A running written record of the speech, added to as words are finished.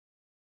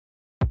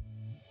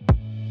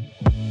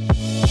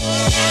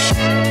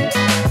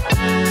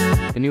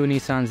new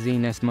Nissan Z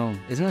NISMO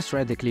is not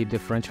radically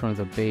different from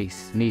the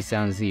base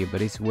Nissan Z,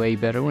 but it's way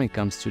better when it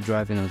comes to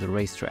driving on the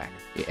racetrack.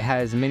 It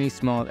has many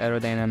small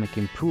aerodynamic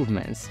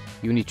improvements.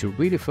 You need to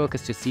really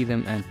focus to see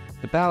them, and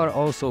the power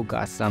also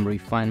got some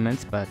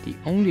refinements, but the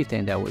only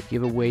thing that would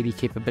give away the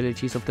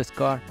capabilities of this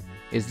car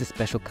is the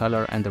special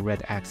color and the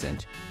red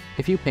accent.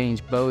 If you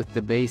paint both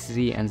the base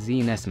Z and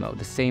Z NISMO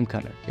the same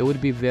color, it would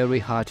be very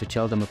hard to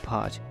tell them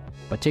apart.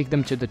 But take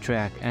them to the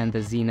track and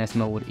the Z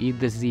NISMO would eat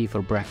the Z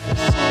for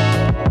breakfast.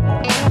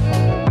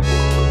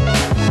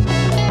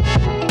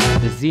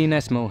 The Z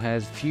NISMO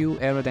has few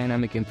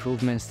aerodynamic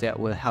improvements that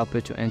will help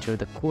it to enter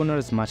the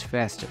corners much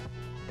faster.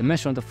 The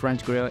mesh on the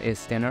front grille is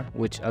thinner,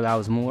 which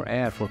allows more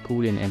air for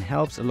cooling and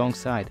helps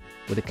alongside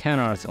with the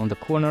canards on the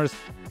corners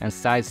and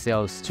side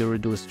cells to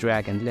reduce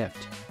drag and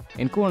lift.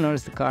 In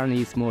corners, the car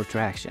needs more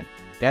traction.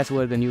 That's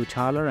where the new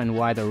taller and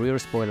wider rear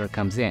spoiler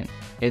comes in.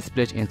 It's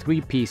split in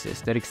 3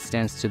 pieces that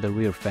extends to the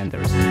rear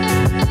fenders.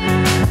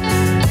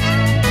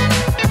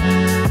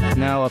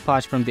 Now,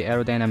 apart from the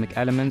aerodynamic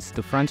elements,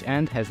 the front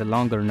end has a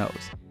longer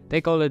nose.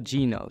 They call it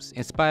G-nose,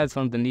 inspired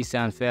from the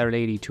Nissan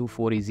Fairlady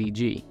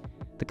 240ZG.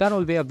 The car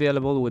will be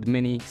available with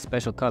many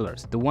special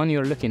colors. The one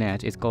you're looking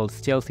at is called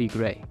Stealthy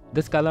Grey.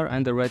 This color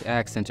and the red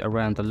accent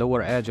around the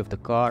lower edge of the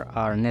car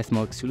are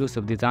NISMO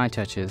exclusive design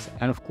touches,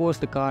 and of course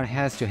the car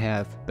has to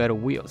have better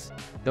wheels.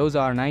 Those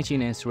are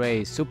 19-inch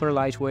raised super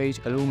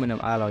lightweight aluminum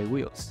alloy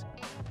wheels.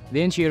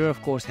 The interior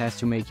of course has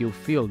to make you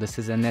feel this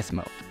is a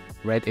NISMO.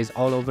 Red is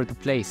all over the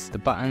place. The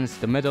buttons,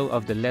 the middle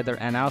of the leather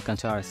and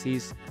Alcantara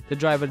seats, the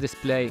driver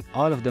display,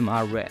 all of them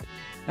are red.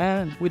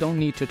 And we don't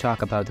need to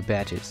talk about the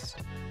badges.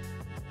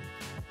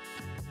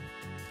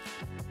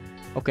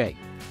 Okay,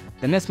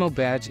 the NISMO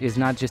badge is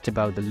not just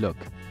about the look,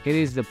 it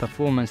is the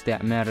performance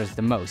that matters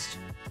the most.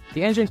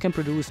 The engine can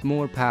produce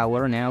more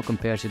power now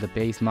compared to the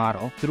base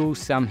model. Through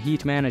some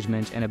heat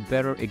management and a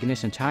better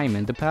ignition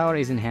timing, the power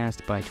is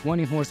enhanced by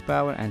 20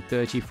 horsepower and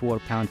 34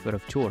 pound-foot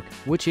of torque,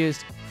 which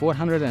is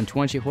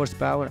 420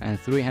 horsepower and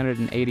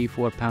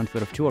 384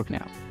 pound-foot of torque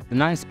now. The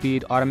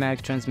 9-speed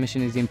automatic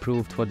transmission is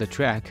improved for the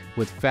track,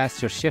 with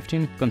faster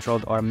shifting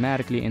controlled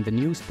automatically in the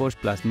new Sport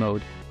Plus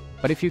mode.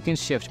 But if you can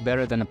shift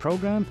better than a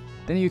program,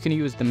 then you can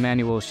use the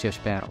manual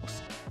shift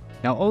paddles.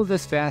 Now all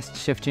this fast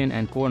shifting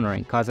and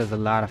cornering causes a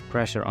lot of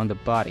pressure on the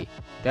body.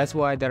 That's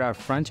why there are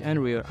front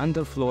and rear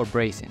underfloor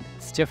bracing,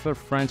 stiffer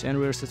front and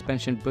rear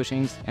suspension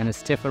bushings, and a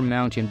stiffer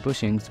mounting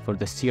bushings for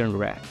the steering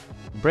rack.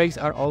 Brakes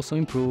are also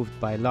improved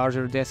by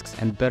larger discs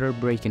and better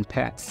braking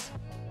pads.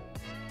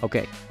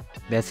 Okay,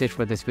 that's it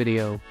for this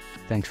video.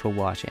 Thanks for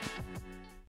watching.